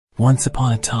Once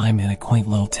upon a time in a quaint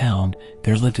little town,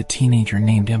 there lived a teenager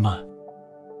named Emma.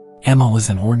 Emma was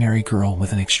an ordinary girl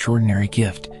with an extraordinary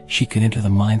gift. She could enter the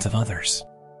minds of others.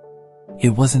 It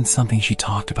wasn't something she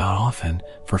talked about often,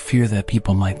 for fear that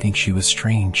people might think she was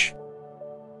strange.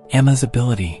 Emma's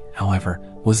ability, however,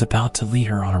 was about to lead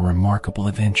her on a remarkable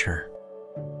adventure.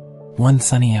 One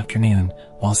sunny afternoon,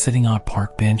 while sitting on a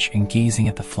park bench and gazing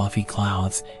at the fluffy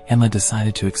clouds, Emma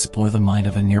decided to explore the mind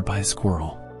of a nearby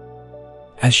squirrel.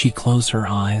 As she closed her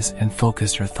eyes and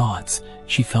focused her thoughts,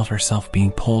 she felt herself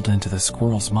being pulled into the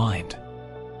squirrel's mind.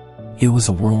 It was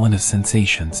a whirlwind of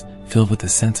sensations, filled with the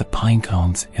scent of pine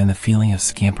cones and the feeling of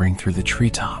scampering through the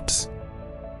treetops.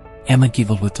 Emma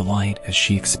giggled with delight as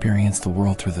she experienced the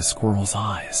world through the squirrel's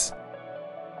eyes.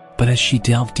 But as she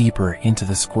delved deeper into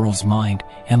the squirrel's mind,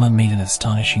 Emma made an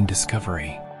astonishing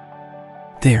discovery.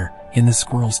 There, in the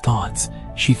squirrel's thoughts,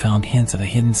 she found hints of a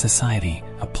hidden society,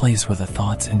 a place where the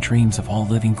thoughts and dreams of all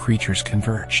living creatures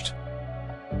converged.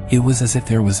 It was as if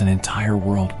there was an entire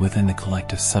world within the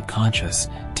collective subconscious,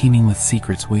 teeming with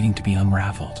secrets waiting to be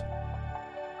unraveled.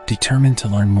 Determined to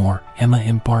learn more, Emma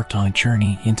embarked on a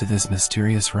journey into this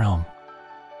mysterious realm.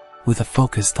 With a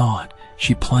focused thought,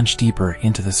 she plunged deeper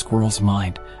into the squirrel's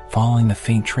mind, following the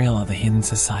faint trail of the hidden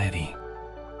society.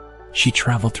 She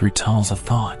traveled through tunnels of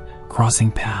thought,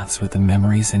 crossing paths with the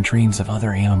memories and dreams of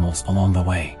other animals along the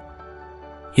way.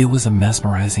 It was a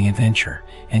mesmerizing adventure,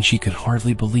 and she could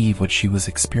hardly believe what she was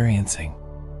experiencing.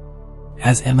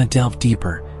 As Emma delved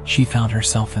deeper, she found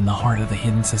herself in the heart of the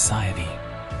hidden society.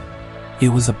 It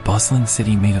was a bustling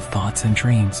city made of thoughts and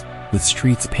dreams, with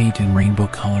streets painted in rainbow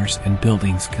colors and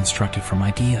buildings constructed from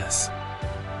ideas.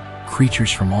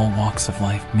 Creatures from all walks of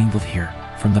life mingled here,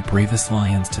 from the bravest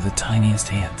lions to the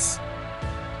tiniest ants.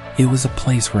 It was a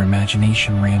place where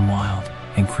imagination ran wild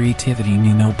and creativity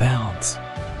knew no bounds.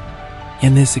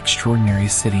 In this extraordinary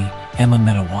city, Emma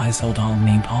met a wise old owl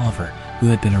named Oliver, who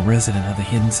had been a resident of the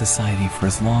hidden society for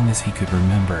as long as he could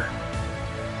remember.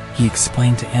 He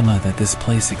explained to Emma that this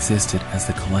place existed as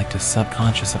the collective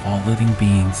subconscious of all living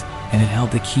beings, and it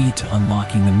held the key to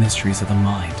unlocking the mysteries of the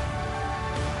mind.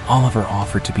 Oliver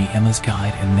offered to be Emma's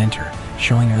guide and mentor,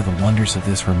 showing her the wonders of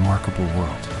this remarkable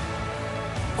world.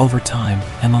 Over time,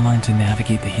 Emma learned to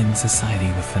navigate the hidden society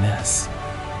with finesse.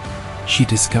 She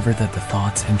discovered that the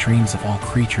thoughts and dreams of all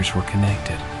creatures were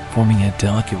connected, forming a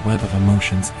delicate web of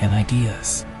emotions and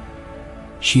ideas.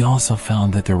 She also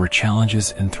found that there were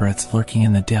challenges and threats lurking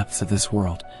in the depths of this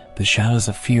world, the shadows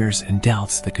of fears and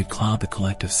doubts that could cloud the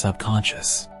collective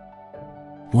subconscious.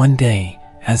 One day,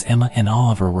 as Emma and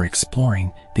Oliver were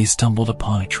exploring, they stumbled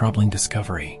upon a troubling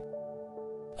discovery.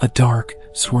 A dark,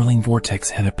 swirling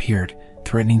vortex had appeared,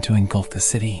 threatening to engulf the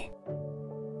city.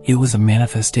 It was a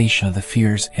manifestation of the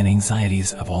fears and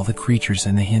anxieties of all the creatures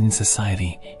in the hidden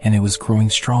society, and it was growing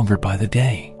stronger by the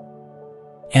day.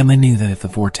 Emma knew that if the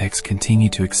vortex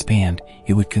continued to expand,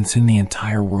 it would consume the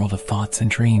entire world of thoughts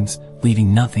and dreams,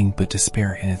 leaving nothing but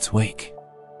despair in its wake.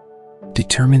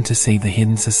 Determined to save the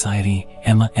hidden society,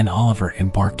 Emma and Oliver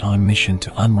embarked on a mission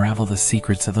to unravel the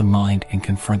secrets of the mind and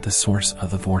confront the source of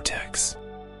the vortex.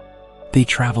 They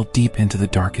traveled deep into the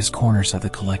darkest corners of the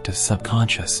collective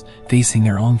subconscious, facing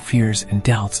their own fears and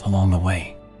doubts along the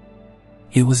way.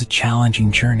 It was a challenging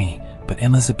journey, but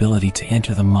Emma's ability to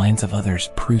enter the minds of others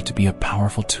proved to be a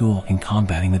powerful tool in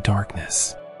combating the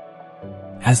darkness.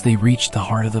 As they reached the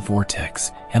heart of the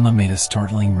vortex, Emma made a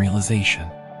startling realization.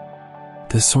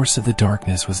 The source of the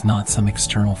darkness was not some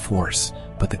external force,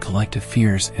 but the collective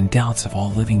fears and doubts of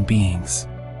all living beings.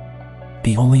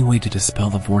 The only way to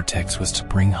dispel the vortex was to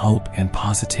bring hope and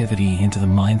positivity into the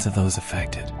minds of those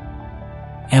affected.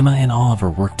 Emma and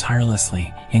Oliver worked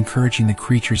tirelessly, encouraging the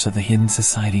creatures of the hidden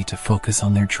society to focus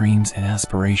on their dreams and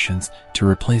aspirations, to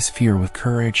replace fear with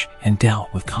courage and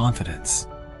doubt with confidence.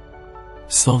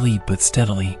 Slowly but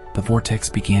steadily, the vortex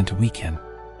began to weaken.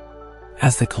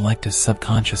 As the collective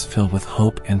subconscious filled with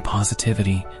hope and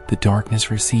positivity, the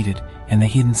darkness receded, and the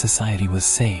hidden society was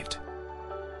saved.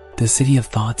 The city of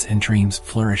thoughts and dreams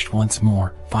flourished once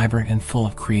more, vibrant and full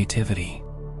of creativity.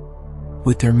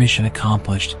 With their mission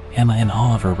accomplished, Emma and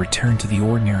Oliver returned to the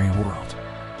ordinary world.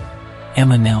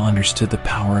 Emma now understood the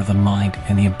power of the mind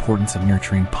and the importance of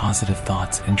nurturing positive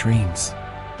thoughts and dreams.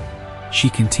 She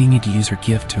continued to use her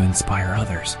gift to inspire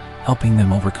others, helping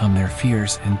them overcome their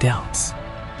fears and doubts.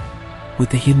 With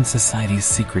the hidden society's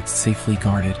secrets safely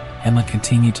guarded, Emma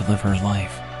continued to live her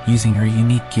life, using her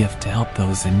unique gift to help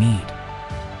those in need.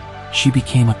 She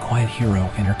became a quiet hero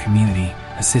in her community,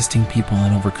 assisting people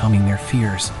in overcoming their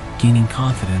fears, gaining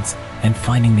confidence, and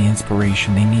finding the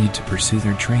inspiration they needed to pursue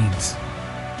their dreams.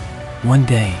 One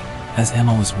day, as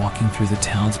Emma was walking through the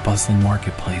town's bustling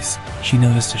marketplace, she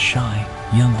noticed a shy,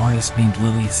 young artist named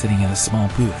Lily sitting at a small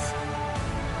booth.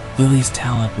 Lily's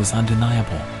talent was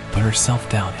undeniable, but her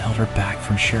self-doubt held her back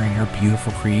from sharing her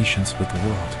beautiful creations with the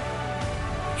world.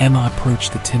 Emma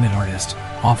approached the timid artist,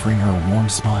 offering her a warm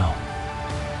smile.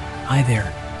 "Hi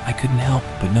there, I couldn't help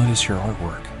but notice your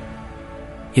artwork."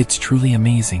 "It's truly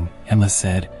amazing," Emma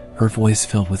said, her voice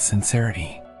filled with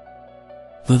sincerity.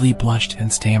 Lily blushed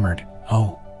and stammered,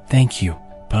 "Oh, thank you,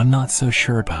 but I'm not so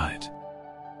sure about it.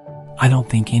 I don't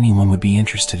think anyone would be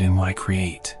interested in what I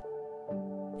create."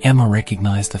 Emma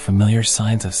recognized the familiar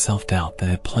signs of self-doubt that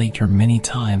had plagued her many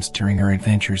times during her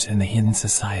adventures in the hidden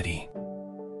society.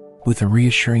 With a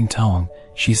reassuring tone,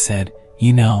 she said,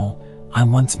 "You know, I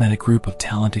once met a group of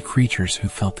talented creatures who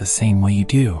felt the same way you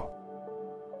do.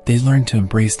 They learned to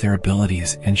embrace their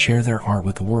abilities and share their art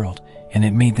with the world, and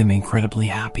it made them incredibly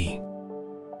happy.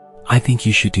 I think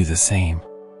you should do the same."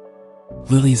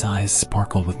 Lily's eyes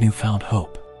sparkled with newfound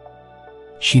hope.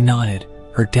 She nodded,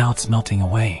 her doubts melting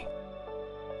away.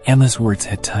 Emma's words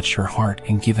had touched her heart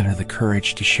and given her the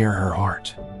courage to share her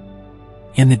art.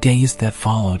 In the days that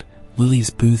followed,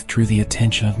 Lily's booth drew the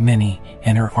attention of many,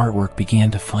 and her artwork began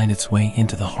to find its way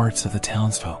into the hearts of the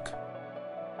townsfolk.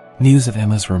 News of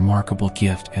Emma's remarkable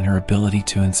gift and her ability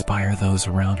to inspire those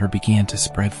around her began to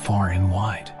spread far and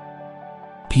wide.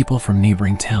 People from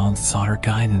neighboring towns sought her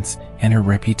guidance, and her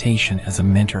reputation as a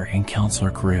mentor and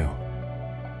counselor grew.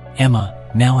 Emma,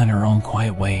 now in her own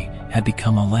quiet way, had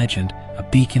become a legend, a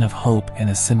beacon of hope and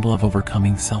a symbol of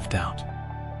overcoming self-doubt.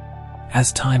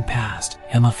 As time passed,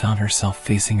 Emma found herself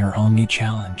facing her own new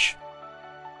challenge.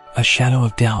 A shadow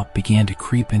of doubt began to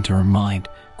creep into her mind,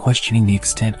 questioning the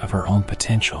extent of her own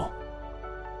potential.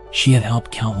 She had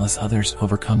helped countless others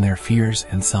overcome their fears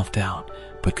and self-doubt,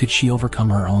 but could she overcome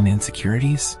her own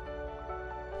insecurities?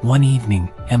 One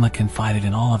evening, Emma confided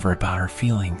in Oliver about her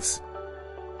feelings.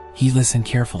 He listened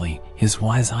carefully, his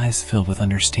wise eyes filled with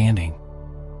understanding.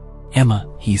 "Emma,"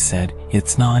 he said,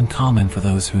 "it's not uncommon for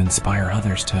those who inspire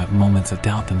others to have moments of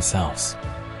doubt themselves.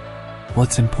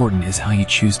 What's important is how you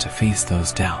choose to face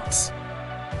those doubts.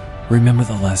 Remember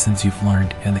the lessons you've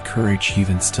learned and the courage you've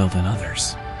instilled in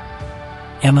others."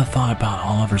 Emma thought about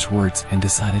Oliver's words and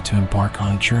decided to embark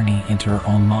on a journey into her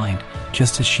own mind,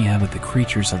 just as she had with the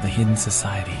creatures of the hidden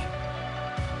society.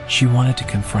 She wanted to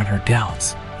confront her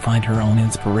doubts, find her own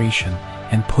inspiration,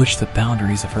 and push the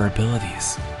boundaries of her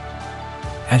abilities.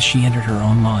 As she entered her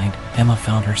own mind, Emma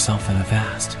found herself in a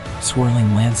vast,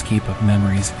 swirling landscape of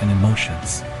memories and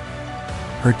emotions.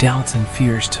 Her doubts and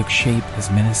fears took shape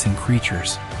as menacing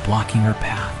creatures, blocking her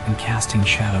path and casting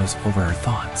shadows over her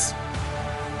thoughts.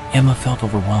 Emma felt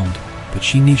overwhelmed, but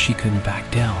she knew she couldn't back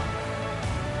down.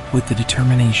 With the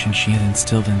determination she had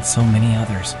instilled in so many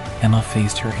others, Emma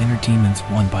faced her inner demons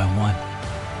one by one.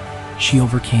 She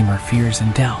overcame her fears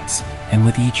and doubts, and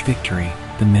with each victory,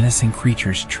 the menacing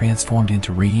creatures transformed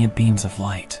into radiant beams of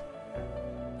light.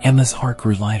 Emma's heart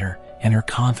grew lighter, and her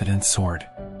confidence soared.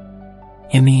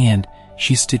 In the end,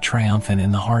 she stood triumphant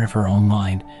in the heart of her own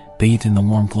mind, bathed in the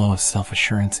warm glow of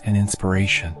self-assurance and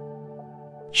inspiration.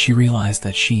 She realized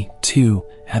that she, too,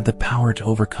 had the power to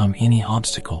overcome any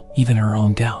obstacle, even her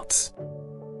own doubts.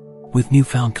 With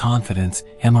newfound confidence,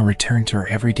 Emma returned to her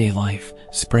everyday life,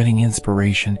 spreading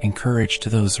inspiration and courage to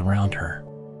those around her.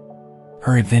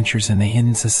 Her adventures in the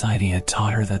hidden society had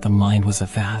taught her that the mind was a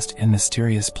vast and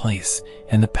mysterious place,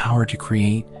 and the power to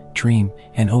create, dream,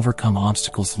 and overcome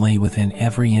obstacles lay within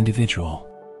every individual.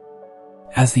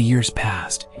 As the years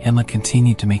passed, Emma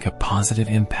continued to make a positive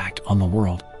impact on the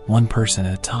world, one person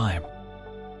at a time.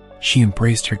 She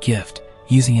embraced her gift,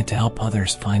 using it to help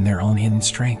others find their own hidden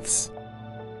strengths.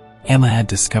 Emma had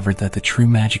discovered that the true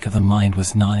magic of the mind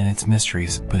was not in its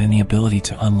mysteries, but in the ability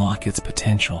to unlock its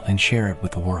potential and share it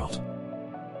with the world.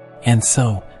 And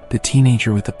so, the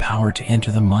teenager with the power to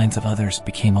enter the minds of others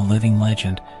became a living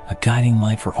legend, a guiding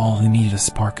light for all who needed a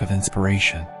spark of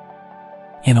inspiration.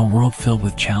 In a world filled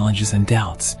with challenges and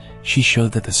doubts, she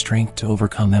showed that the strength to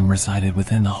overcome them resided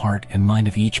within the heart and mind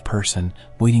of each person,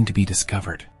 waiting to be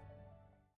discovered.